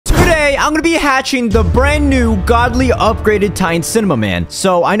today I'm gonna be hatching the brand new godly upgraded Titan CINEMAMAN.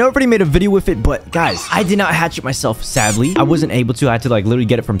 So I know I've already made a video with it, but guys, I did not hatch it myself. Sadly, I wasn't able to. I had to like literally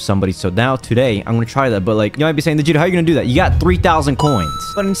get it from somebody. So now today I'm gonna try that. But like, you might be saying, Vegeta, how are you gonna do that? You got 3,000 coins.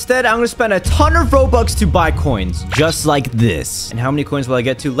 But instead, I'm gonna spend a ton of Robux to buy coins, just like this. And how many coins will I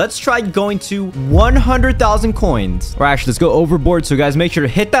get to? Let's try going to 100,000 coins. Or actually, let's go overboard. So guys, make sure to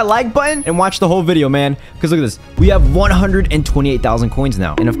hit that like button and watch the whole video, man. Because look at this. We have 128,000 coins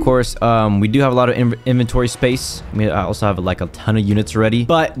now. And of course, we do have a lot of inventory space. I also have like a ton of units already.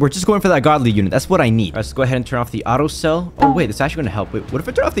 But we're just going for that godly unit. That's what I need. All right, let's go ahead and turn off the auto sell. Oh, wait, this is actually going to help. Wait, what if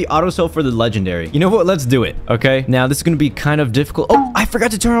I turn off the auto sell for the legendary? You know what? Let's do it. Okay. Now, this is going to be kind of difficult. Oh, I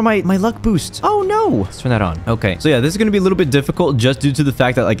forgot to turn on my luck boost. Oh, no. Let's turn that on. Okay. So, yeah, this is going to be a little bit difficult just due to the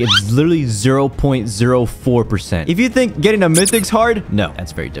fact that, like, it's literally 0.04%. If you think getting a mythic's hard, no,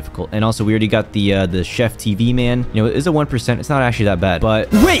 that's very difficult. And also, we already got the Chef TV man. You know, it's a 1%. It's not actually that bad.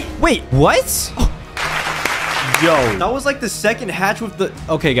 But wait, what? Oh. Yo, that was like the second hatch with the...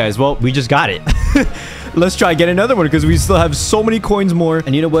 Okay, guys, well, we just got it. Let's try get another one because we still have so many coins more.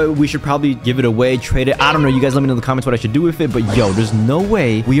 And you know what? We should probably give it away, trade it. I don't know. You guys let me know in the comments what I should do with it. But yo, there's no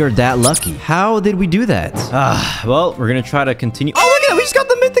way we are that lucky. How did we do that? Well, we're going to try to continue. Oh, look at that. We just got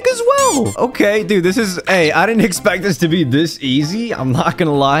the mythic as well. Okay, dude, this is... Hey, I didn't expect this to be this easy. I'm not going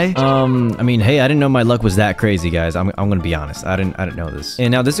to lie. I mean, hey, I didn't know my luck was that crazy, guys. I'm going to be honest. I didn't know this.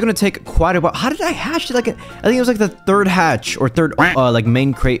 And now this is going to take quite a while. How did I hatch it? Like, I think it was like the third hatch or third, like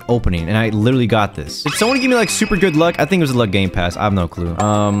main crate opening. And I literally got this. Did someone give me like super good luck? I think it was a luck game pass. I have no clue.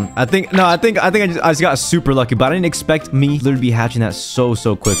 I think I just got super lucky, but I didn't expect me to literally be hatching that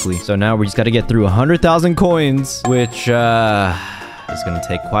so quickly. So now we just got to get through 100,000 coins, which it's gonna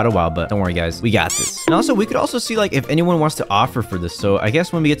take quite a while, but don't worry, guys. We got this. And also, we could also see, like, if anyone wants to offer for this. So I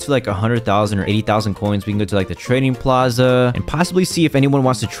guess when we get to, like, 100,000 or 80,000 coins, we can go to, like, the trading plaza and possibly see if anyone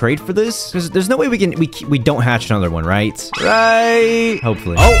wants to trade for this. Because there's no way we don't hatch another one, right? Right?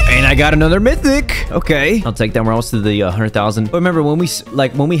 Hopefully. Oh, and I got another mythic. Okay. I'll take that. We're almost to the 100,000. But remember, when we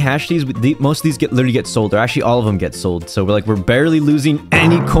hatch these, most of these literally get sold. Or actually, all of them get sold. So we're barely losing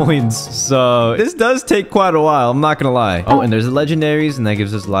any coins. So this does take quite a while. I'm not gonna lie. Oh, and there's a legendary. And that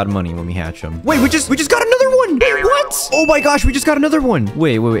gives us a lot of money when we hatch them. Wait, we just got another one. Wait, what? Oh my gosh, we just got another one.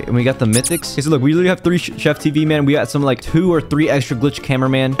 Wait. And we got the mythics. Okay, so look, we literally have 3 Chef TV man. We got some like 2 or 3 extra glitch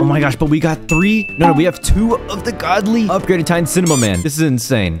cameraman. Oh my gosh, but we got 3. No, we have 2 of the godly upgraded Titan CINEMAMAN. This is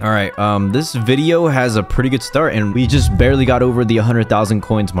insane. All right, this video has a pretty good start, and we just barely got over the 100,000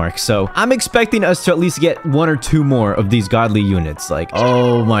 coins mark. So I'm expecting us to at least get 1 or 2 more of these godly units. Like,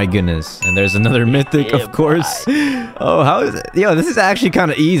 oh my goodness. And there's another mythic, of course. Oh, how is it? Yo, this is actually kind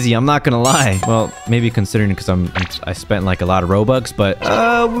of easy. I'm not gonna lie. Well, maybe considering because I spent like a lot of Robux, but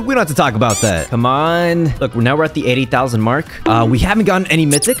we don't have to talk about that. Come on. Look, we're at the 80,000 mark. We haven't gotten any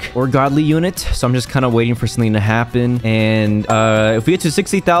mythic or godly unit, so I'm just kind of waiting for something to happen. And if we get to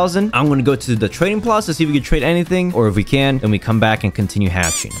 60,000, I'm gonna go to the trading plaza to see if we can trade anything, or if we can, then we come back and continue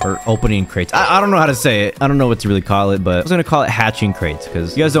hatching or opening crates. I don't know how to say it. I don't know what to really call it, but I was gonna call it hatching crates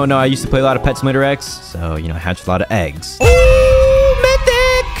because you guys don't know, I used to play a lot of Pet Simulator X, so you know, I hatched a lot of eggs.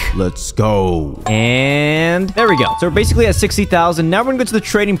 Let's go. And there we go. So we're basically at 60,000. Now we're gonna go to the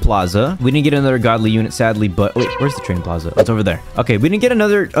trading plaza. We didn't get another godly unit, sadly, but wait, where's the trading plaza? It's over there. Okay, we didn't get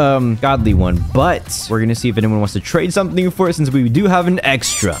another godly one, but we're gonna see if anyone wants to trade something for it since we do have an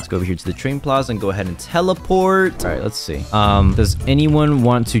extra. Let's go over here to the trading plaza and go ahead and teleport. All right, let's see. Does anyone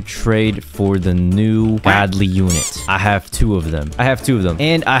want to trade for the new godly unit? I have 2 of them.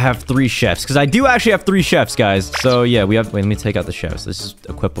 And I have 3 chefs because I do actually have 3 chefs, guys. So yeah, we have... Wait, let me take out the chefs. Let's just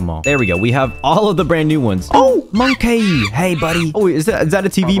equip them all. There we go. We have all of the brand new ones. Oh, monkey. Hey, buddy. Oh, wait, is that a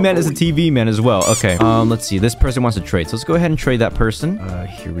TV man? It's a TV man as well. Okay. Let's see. This person wants to trade. So let's go ahead and trade that person.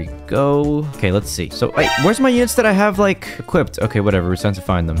 Here we go. Okay, let's see. So wait, where's my units that I have like equipped? Okay, whatever. We're trying to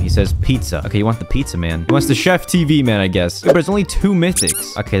find them. He says pizza. Okay, you want the pizza man. He wants the Chef TV man, I guess. But it's only 2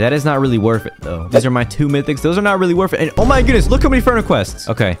 mythics. Okay, that is not really worth it though. These are my 2 mythics. Those are not really worth it. And oh my goodness, look how many friend requests.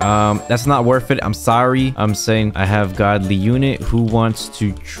 Okay, that's not worth it. I'm sorry. I'm saying I have godly unit. Who wants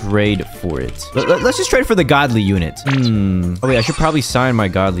to trade for it? Let's just trade for the godly unit. Oh wait, I should probably sign my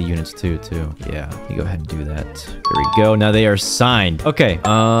godly units too. Yeah, you go ahead and do that. There we go. Now they are signed. Okay.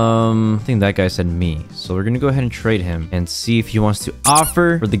 I think that guy said me. So we're gonna go ahead and trade him and see if he wants to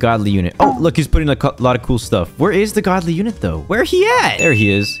offer for the godly unit. Oh, look, he's putting a lot of cool stuff. Where is the godly unit though? Where he at? There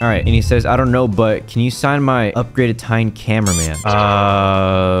he is. All right, and he says, I don't know, but can you sign my upgraded Titan cameraman?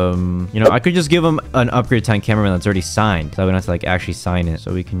 You know, I could just give him an upgrade time cameraman that's already signed. So I don't have to like actually sign it.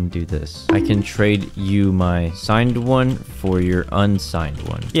 So we can do this. I can trade you my signed one for your unsigned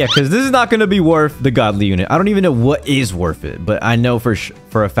one. Yeah, because this is not going to be worth the godly unit. I don't even know what is worth it, but I know for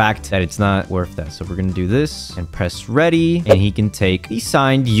a fact that it's not worth that. So we're going to do this and press ready, and he can take the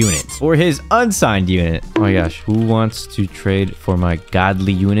signed unit or his unsigned unit. Oh my gosh, who wants to trade for my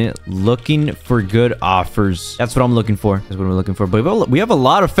godly unit? Looking for good offers. That's what I'm looking for. That's what we're looking for. But we have a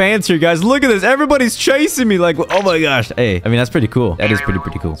lot of fans here, guys. Look at this. Everybody's chasing me like, oh my gosh. Hey, I mean, that's pretty cool. That is pretty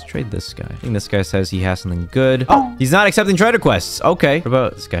cool. Let's trade this guy. I think this guy says he has something good. Oh, he's not accepting trade requests. Okay. What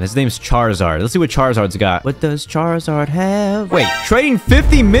about this guy? His name's Charizard. Let's see what Charizard's got. What does Charizard have? Wait, trading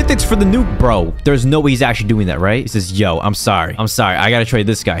 50 mythics for the new bro. There's no way he's actually doing that, right? He says, yo, I'm sorry. I gotta trade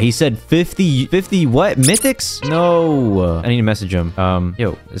this guy. He said 50 what? Mythics? No. I need to message him.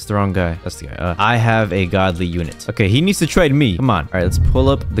 Yo, it's the wrong guy. That's the guy. I have a godly unit. Okay, he needs to trade me. Come on. All right, let's pull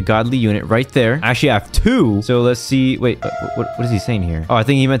up the godly unit right there. Actually, I have 2. So let's see. Wait, what is he saying here? Oh, I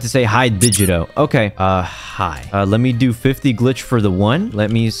think he meant to say hi, Digito. Okay. Hi. Let me do 50 glitch for the one.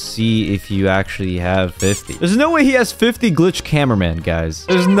 Let me see if you actually have 50. There's no way he has 50 glitch cameraman, guys.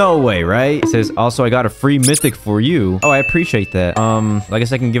 There's no way, right? It says, also, I got a free mythic for you. Oh, I appreciate that. I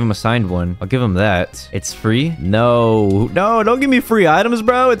guess I can give him a signed one. I'll give him that. It's free? No, don't give me free items,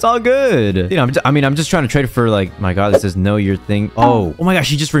 bro. It's all good. You know, I'm just trying to trade for, like, my god, this says know your thing. Oh my gosh,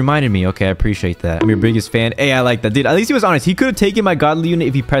 he just reminded me. Okay, I appreciate that. I'm your biggest fan. Hey, I like that, dude. At least he was honest. He could have taken my godly unit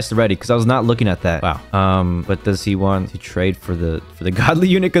if he pressed ready, because I was not looking at that. Wow. But does he want to trade for the godly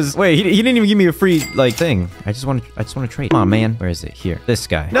unit? Because wait, he didn't even give me a free like thing. I just want to trade. Come on, man. Where is it? Here. This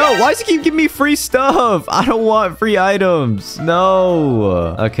guy. No, why does he keep giving me free stuff? I don't want free items.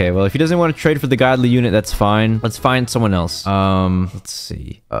 No. Okay, well, if he doesn't want to trade for the godly unit, that's fine. Let's find someone else. Let's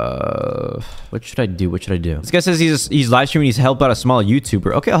see. What should I do? This guy says he's live streaming. He's helped out a small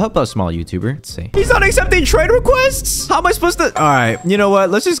YouTuber. Okay, I'll help out a small YouTuber. Let's see. He's not accepting trade requests? How am I supposed to? All right, you know what?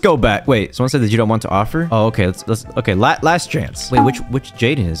 Let's just go back. Wait, someone said that you don't want to offer? Oh, okay. Let's okay, last chance. Wait, which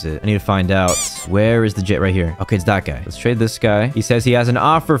Jaden is it? I need to find out. Where is the Jet? Right here. Okay, it's that guy. Let's trade this guy. He says he has an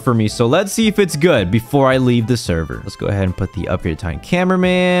offer for me, so let's see if it's good before I leave the server. Let's go ahead and put the upgraded time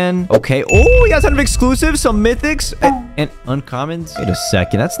cameraman. Okay. Oh, he has a ton of exclusives, some mythics, and uncommons. Wait a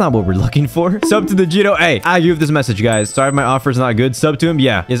second. That's not what we're looking for. Sub to the Gito. Hey, I give this message, guys. Sorry if my offer's not good. Sub to him.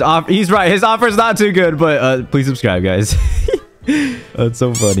 Yeah, he's right. His offer's not too good, but please subscribe, guys. That's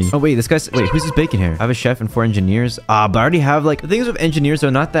so funny. Oh, wait, wait, who's this bacon here? I have a chef and 4 engineers. But I already have, like, the things with engineers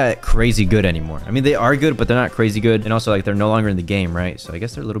are not that crazy good anymore. I mean, they are good, but they're not crazy good. And also, like, they're no longer in the game, right? So I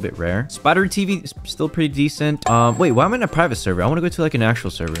guess they're a little bit rare. Spider TV is still pretty decent. Wait, why am I in a private server? I want to go to, like, an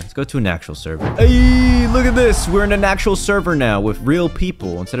actual server. Let's go to an actual server. Hey, look at this. We're in an actual server now with real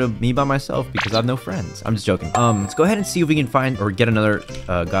people instead of me by myself because I have no friends. I'm just joking. Let's go ahead and see if we can find or get another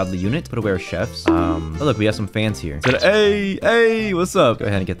godly unit. Put away our chefs. Oh, look, we have some fans here. So, hey, what's up? Go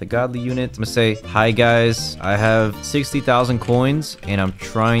ahead and get the godly unit. I'm gonna say, hi guys, I have 60,000 coins and I'm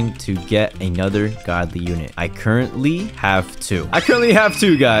trying to get another godly unit. I currently have 2.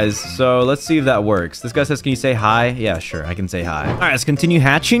 Guys. So let's see if that works. This guy says, can you say hi? Yeah, sure. I can say hi. All right, let's continue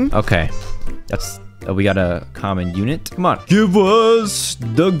hatching. Okay. We got a common unit. Come on. Give us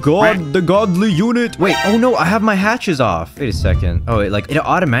the godly unit. Wait, oh no, I have my hatches off. Wait a second. Oh, it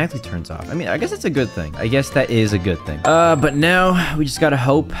automatically turns off. I mean, I guess that's a good thing. I guess that is a good thing. But now we just gotta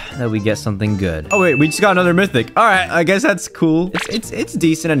hope that we get something good. Oh wait, we just got another mythic. All right, I guess that's cool. It's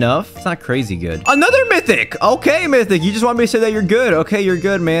decent enough. It's not crazy good. Another mythic. Okay, mythic. You just want me to say that you're good. Okay, you're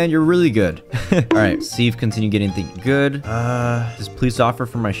good, man. You're really good. All right, see if continue getting anything good. Just please offer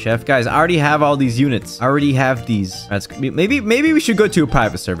for my chef. Guys, I already have all these units. I already have these. Maybe we should go to a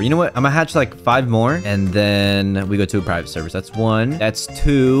private server. You know what? I'm gonna hatch like 5 more and then we go to a private server. So that's 1. That's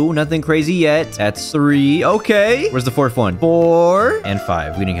 2. Nothing crazy yet. That's 3. Okay. Where's the 4th one? 4 and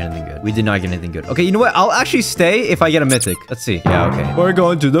 5. We didn't get anything good. We did not get anything good. Okay, you know what? I'll actually stay if I get a mythic. Let's see. Yeah, okay. We're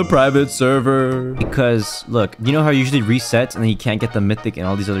going to the private server. Because look, you know how it usually resets and then you can't get the mythic and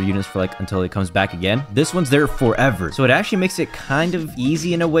all these other units for like until it comes back again? This one's there forever. So it actually makes it kind of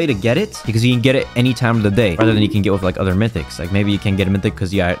easy in a way to get it because you can get it any time of the day rather than you can get with like other mythics. Like maybe you can get a mythic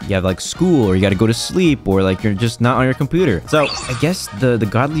because you have like school or you got to go to sleep or like you're just not on your computer. So I guess the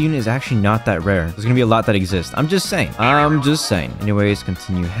godly unit is actually not that rare. There's gonna be a lot that exist. I'm just saying. Anyways,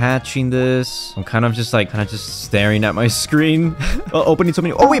 continue hatching this. I'm kind of just staring at my screen. Opening so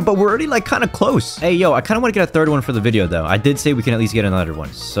many. Oh wait, but we're already like kind of close. Hey yo, I kind of want to get a 3rd one for the video though. I did say we can at least get another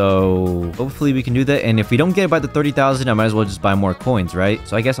one. So hopefully we can do that. And if we don't get it by the 30,000, I might as well just buy more coins, right?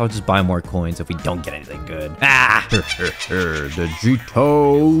 So I guess I'll just buy more coins if we don't don't get anything good. Ah! The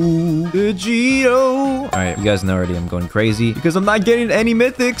Gito. The Gito. All right, you guys know already I'm going crazy because I'm not getting any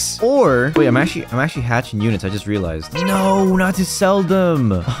mythics. Or wait, I'm actually hatching units. I just realized. No, not to sell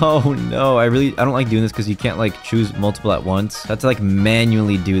them. Oh no, I don't like doing this because you can't like choose multiple at once. I have to like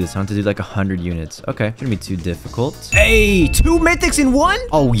manually do this. I have to do like 100 units. Okay, shouldn't be too difficult. Hey, 2 mythics in 1?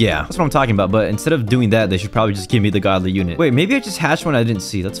 Oh yeah, that's what I'm talking about. But instead of doing that, they should probably just give me the godly unit. Wait, maybe I just hatched one I didn't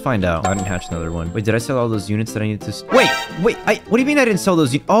see. Let's find out. I didn't hatch another one. Wait, did I sell all those units that I needed to? Wait, what do you mean I didn't sell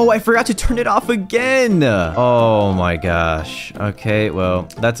those? Oh, I forgot to turn it off again. Oh my gosh. Okay, well,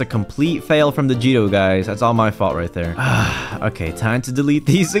 that's a complete fail from the Gito, guys. That's all my fault right there. Okay, time to delete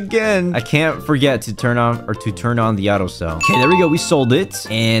these again. I can't forget to turn on the auto sell. Okay, there we go. We sold it.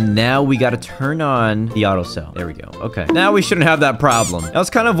 And now we got to turn on the auto sell. There we go. Okay. Now we shouldn't have that problem. I was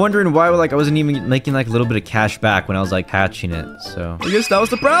kind of wondering why like I wasn't even making like a little bit of cash back when I was like hatching it. So I guess that was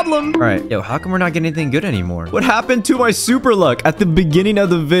the problem. All right. Yo, how come we're not getting anything good anymore? What happened to my super luck at the beginning of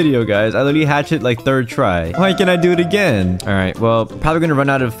the video, guys? I literally hatched it like 3rd try. Why can't I do it again? All right. Well, probably going to run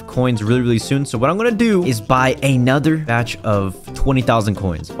out of coins really, really soon. So what I'm going to do is buy another batch of 20,000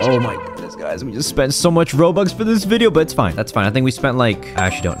 coins. Oh my goodness, guys. We just spent so much Robux for this video, but it's fine. That's fine. I think we spent like, I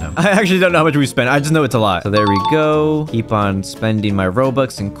actually don't know. I actually don't know how much we spent. I just know it's a lot. So there we go. Keep on spending my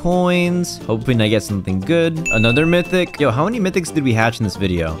Robux and coins. Hoping I get something good. Another mythic. Yo, how many mythics did we hatch in this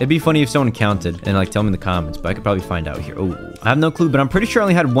video? It'd be funny if someone counted and like tell me in the comments, but I could probably find out here. Oh, I have no clue, but I'm pretty sure I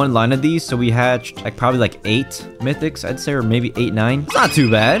only had 1 line of these. So we hatched like probably like 8 mythics, I'd say, or maybe 8, 9. It's not too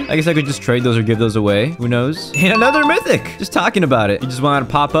bad. I guess I could just trade those or give those away. Who knows? And another mythic. Just talking about it. You just wanted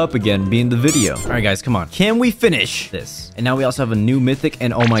to pop up again, be in the video. All right, guys, come on. Can we finish this? And now we also have a new mythic.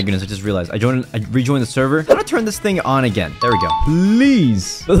 And oh my goodness, I just realized I rejoined the server. How do I turn this thing on again? There we go.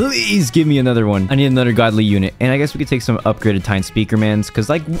 Please give me another one. I need another godly unit. And I guess we could take some upgraded Tine Speakermans because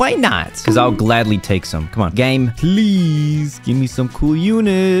like, why not? Because I'll gladly take some. Come on, game. Please give me some cool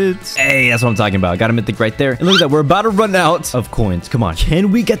units. Hey, that's what I'm talking about. Got a mythic right there. And look at that. We're about to run out of coins. Come on.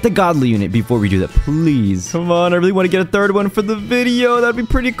 Can we get the godly unit before we do that? Please. Come on. I really want to get a 3rd one for the video. That'd be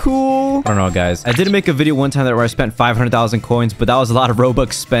pretty cool. I don't know, guys. I did make a video one time where I spent 500,000 coins, but that was a lot of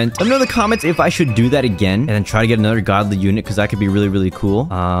Robux spent. Let me know in the comments if I should do that again and then try to get another godly unit because that could be really, really cool.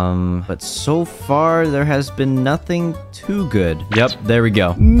 But so far there has been nothing too good. Yep, there we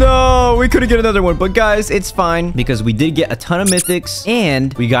go. No, we couldn't get another one, but guys, it's fine because we did get a ton of mythics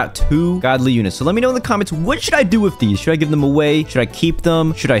and we got 2 godly units. So let me know in the comments, what should I do with these? Should I give them away? Should I keep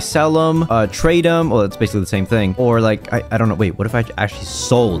them? Should I sell them? Trade them? Well, it's basically the same thing. Or like, I don't know. Wait, what if I actually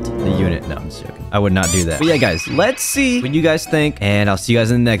sold the unit? No, I'm just joking. I would not do that. But yeah, guys, let's see what you guys think, and I'll see you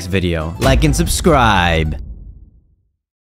guys in the next video. Like and subscribe.